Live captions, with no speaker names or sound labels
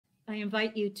I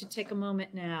invite you to take a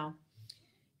moment now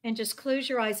and just close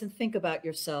your eyes and think about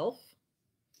yourself.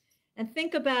 And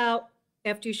think about,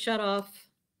 after you shut off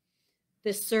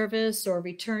this service or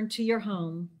return to your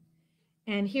home,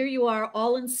 and here you are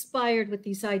all inspired with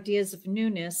these ideas of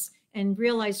newness, and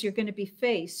realize you're going to be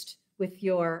faced with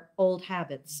your old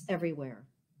habits everywhere.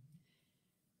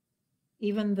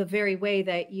 Even the very way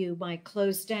that you might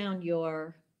close down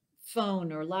your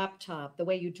phone or laptop, the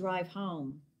way you drive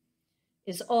home,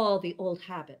 is all the old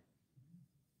habit.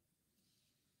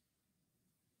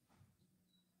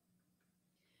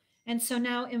 And so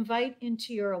now invite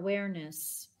into your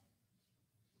awareness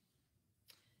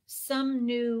some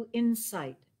new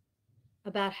insight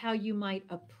about how you might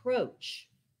approach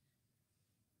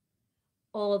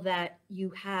all that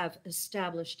you have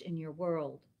established in your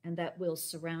world and that will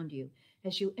surround you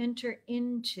as you enter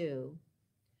into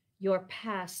your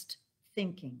past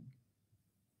thinking.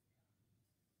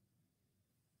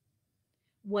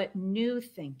 What new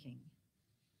thinking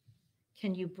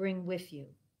can you bring with you?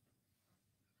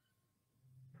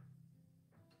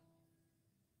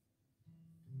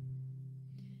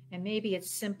 And maybe it's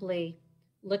simply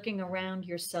looking around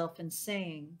yourself and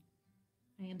saying,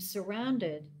 I am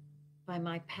surrounded by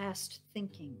my past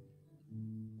thinking,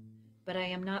 but I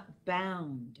am not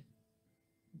bound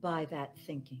by that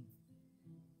thinking.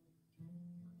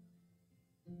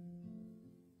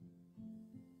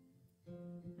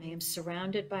 I am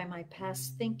surrounded by my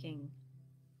past thinking,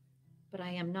 but I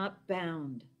am not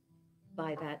bound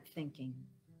by that thinking.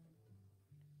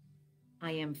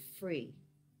 I am free.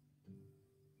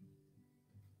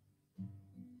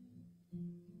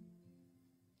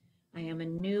 I am a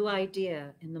new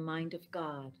idea in the mind of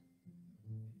God.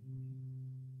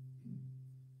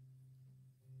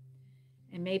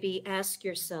 And maybe ask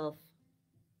yourself,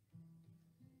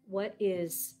 what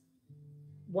is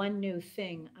one new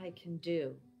thing I can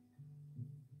do?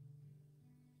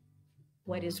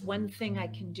 What is one thing I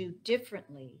can do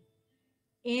differently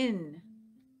in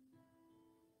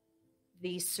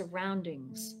the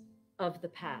surroundings of the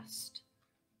past?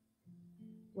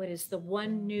 What is the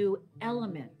one new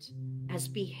element as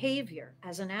behavior,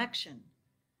 as an action,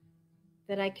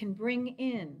 that I can bring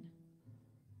in,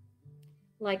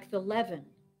 like the leaven,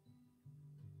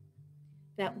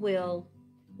 that will,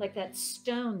 like that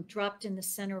stone dropped in the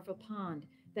center of a pond,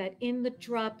 that in the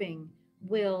dropping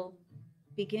will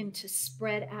begin to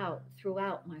spread out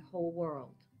throughout my whole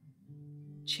world,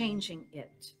 changing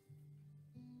it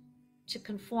to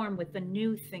conform with the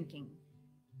new thinking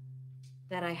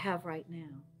that I have right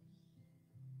now.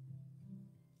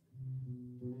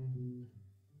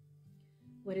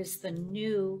 What is the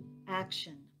new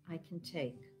action I can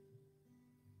take?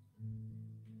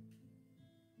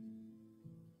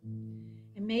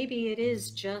 And maybe it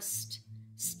is just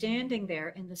standing there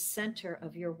in the center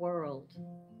of your world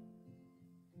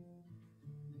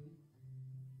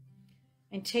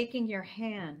and taking your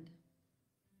hand,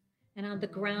 and on the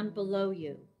ground below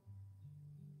you,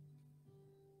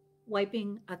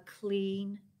 wiping a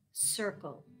clean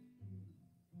circle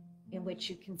in which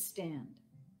you can stand,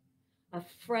 a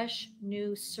fresh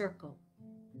new circle.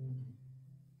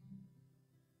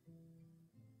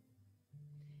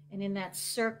 And in that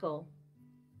circle,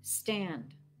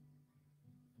 stand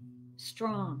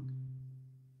strong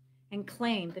and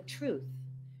claim the truth.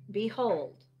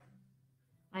 Behold,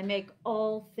 I make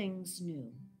all things new.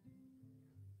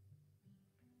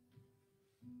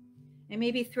 And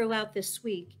maybe throughout this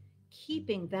week,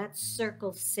 keeping that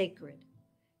circle sacred,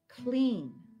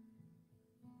 clean,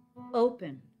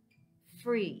 open,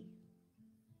 free.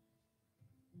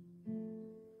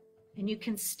 And you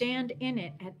can stand in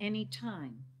it at any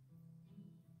time,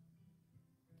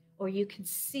 or you can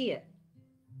see it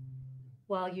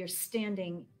while you're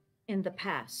standing in the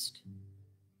past.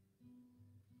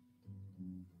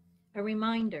 A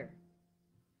reminder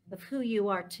of who you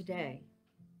are today.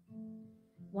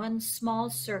 One small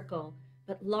circle,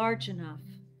 but large enough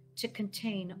to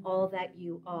contain all that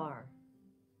you are.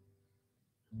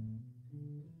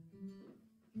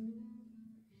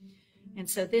 And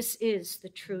so this is the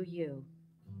true you.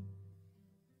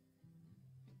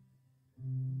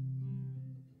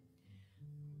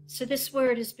 So this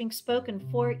word is being spoken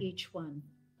for each one.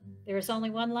 There is only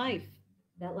one life.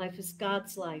 That life is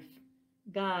God's life.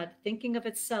 God, thinking of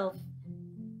itself,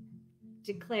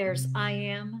 declares, I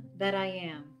am that I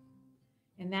am.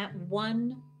 And that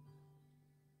one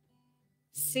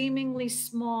seemingly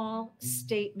small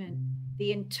statement,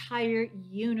 the entire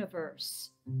universe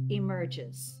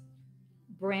emerges,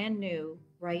 brand new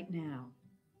right now.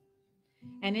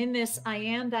 And in this I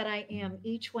am that I am,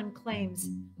 each one claims,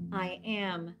 I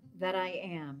am that I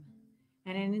am.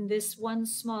 And in this one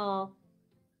small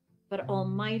but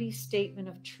almighty statement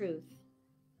of truth,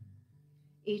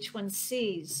 each one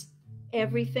sees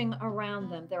everything around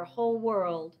them, their whole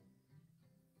world,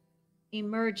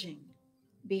 emerging.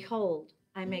 Behold,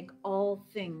 I make all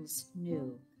things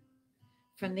new.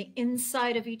 From the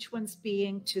inside of each one's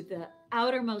being to the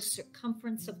outermost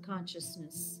circumference of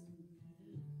consciousness,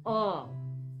 all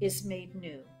is made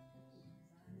new.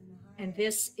 And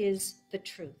this is the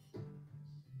truth.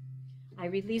 I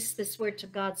release this word to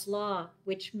God's law,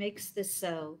 which makes this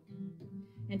so,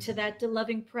 and to that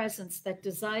loving presence that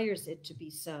desires it to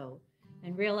be so,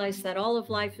 and realize that all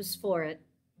of life is for it.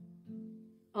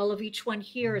 All of each one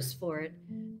here is for it.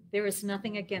 There is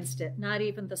nothing against it, not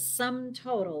even the sum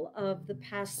total of the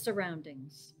past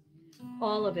surroundings.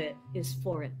 All of it is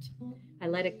for it. I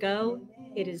let it go.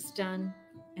 It is done,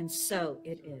 and so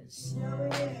it is.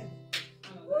 Hallelujah.